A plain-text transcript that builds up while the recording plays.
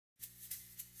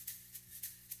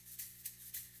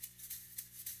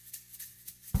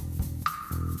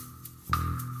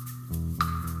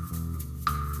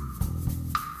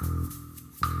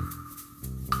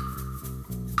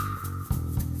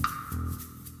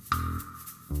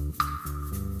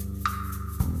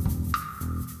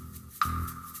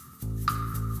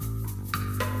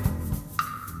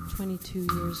22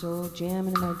 years old,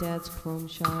 jamming in my dad's chrome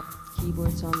shop,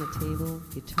 keyboards on the table,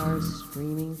 guitars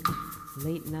streaming,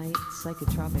 late night,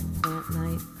 psychotropic plant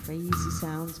night, crazy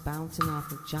sounds bouncing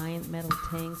off of giant metal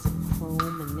tanks of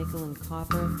chrome and nickel and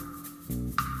copper.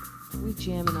 We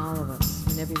jam in all of us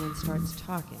when everyone starts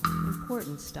talking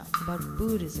important stuff about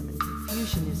Buddhism and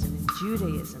Confucianism and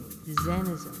Judaism,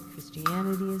 Zenism,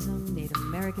 Christianityism, Native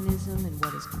Americanism, and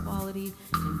what is quality,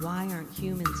 and why aren't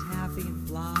humans happy, and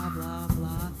blah, blah,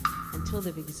 blah, until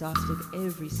they've exhausted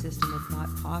every system of thought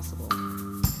possible.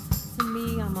 And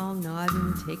me, I'm all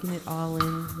nodding, taking it all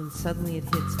in, when suddenly it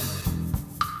hits me.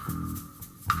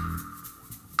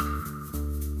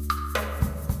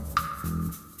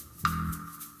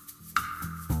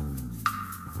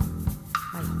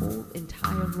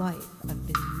 Entire life I've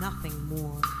been nothing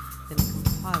more than a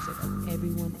composite of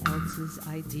everyone else's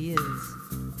ideas.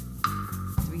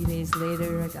 3 days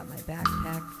later, I got my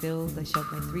backpack filled. I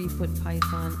shoved my 3-foot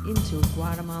python into a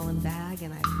Guatemalan bag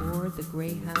and I board the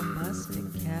Greyhound bus to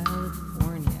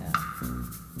California.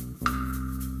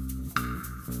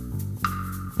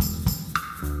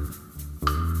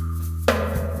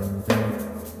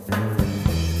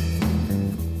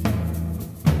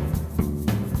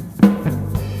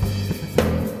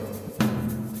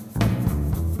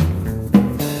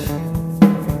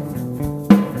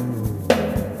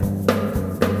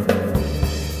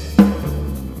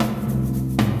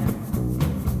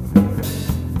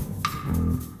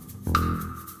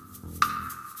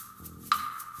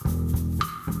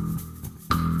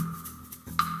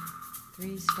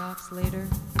 Stops later,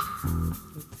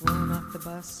 we're thrown off the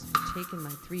bus, we're taking my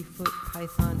 3-foot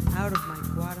python out of my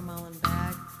Guatemalan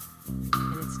bag,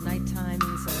 and it's nighttime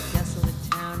in some desolate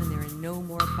town, and there are no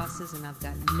more buses, and I've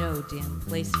got no damn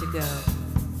place to go.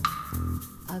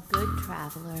 A good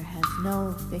traveler has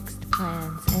no fixed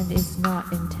plans and is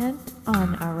not intent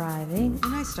on arriving.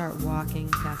 And I start walking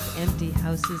past empty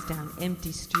houses, down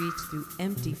empty streets, through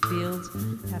empty fields,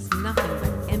 past nothing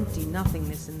but empty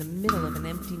nothingness in the middle of an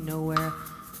empty nowhere,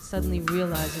 suddenly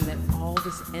realizing that all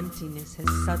this emptiness has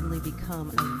suddenly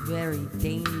become a very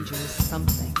dangerous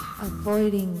something.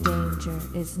 Avoiding danger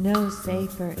is no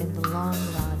safer in the long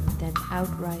run than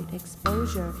outright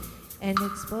exposure. And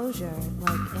exposure,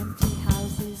 like empty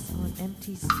houses on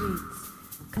empty streets,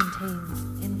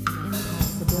 contains infinite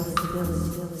impossibilities.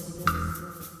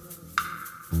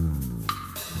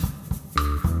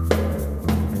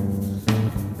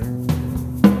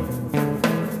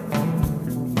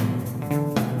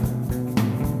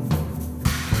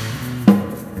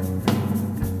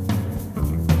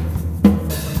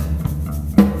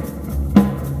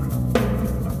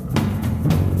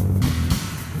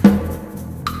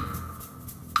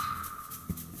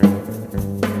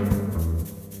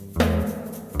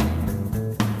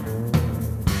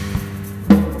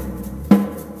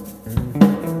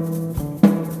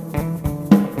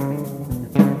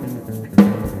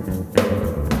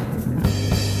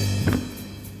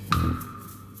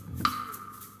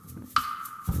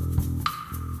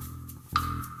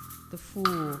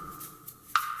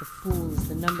 The fool is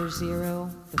the number 0.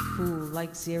 The fool,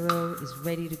 like 0, is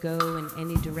ready to go in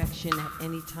any direction at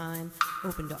any time,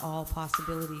 open to all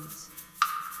possibilities.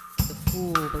 The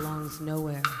fool belongs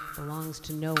nowhere, belongs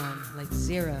to no one. Like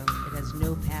 0, it has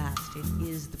no past. It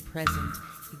is the present,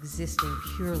 existing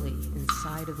purely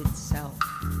inside of itself.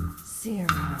 0,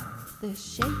 the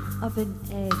shape of an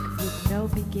egg with no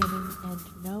beginning and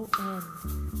no end,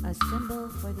 a symbol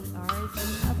for the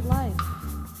origin of life.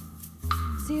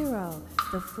 0,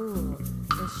 the fool,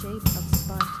 the shape of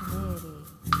spontaneity,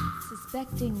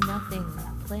 suspecting nothing,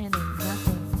 planning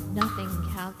nothing, nothing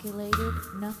calculated,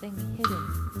 nothing hidden.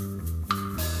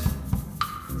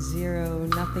 0,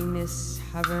 nothingness,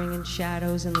 hovering in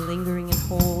shadows and lingering in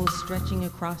holes, stretching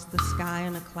across the sky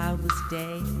on a cloudless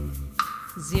day.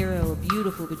 0, a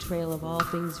beautiful betrayal of all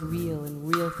things real and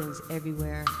real things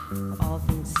everywhere, of all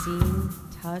things seen,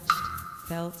 touched,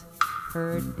 felt,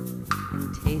 heard,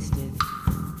 and tasted.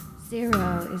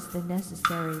 0 is the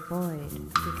necessary void.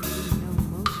 There can be no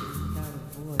motion without a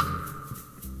void.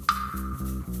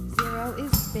 0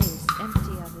 is space,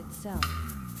 empty of itself.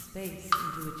 Space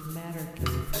into which matter can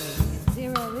be placed.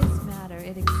 0 is matter,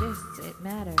 it exists, it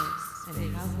matters.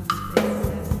 And how can space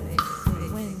have space?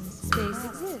 When space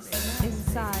exists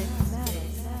inside matter.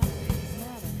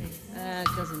 It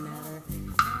doesn't matter.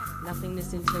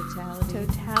 Nothingness in totality.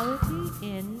 Totality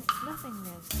in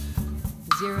nothingness.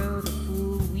 0, the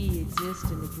fool, we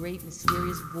exist in the great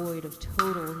mysterious void of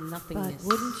total nothingness. But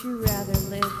wouldn't you rather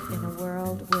live in a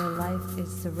world where life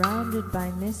is surrounded by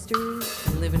mysteries?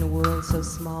 And live in a world so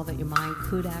small that your mind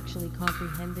could actually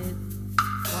comprehend it?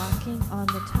 Walking on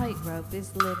the tightrope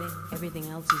is living, Everything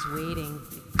else is waiting.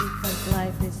 because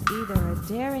life is either a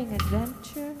daring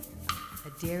adventure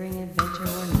A daring adventure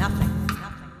or nothing.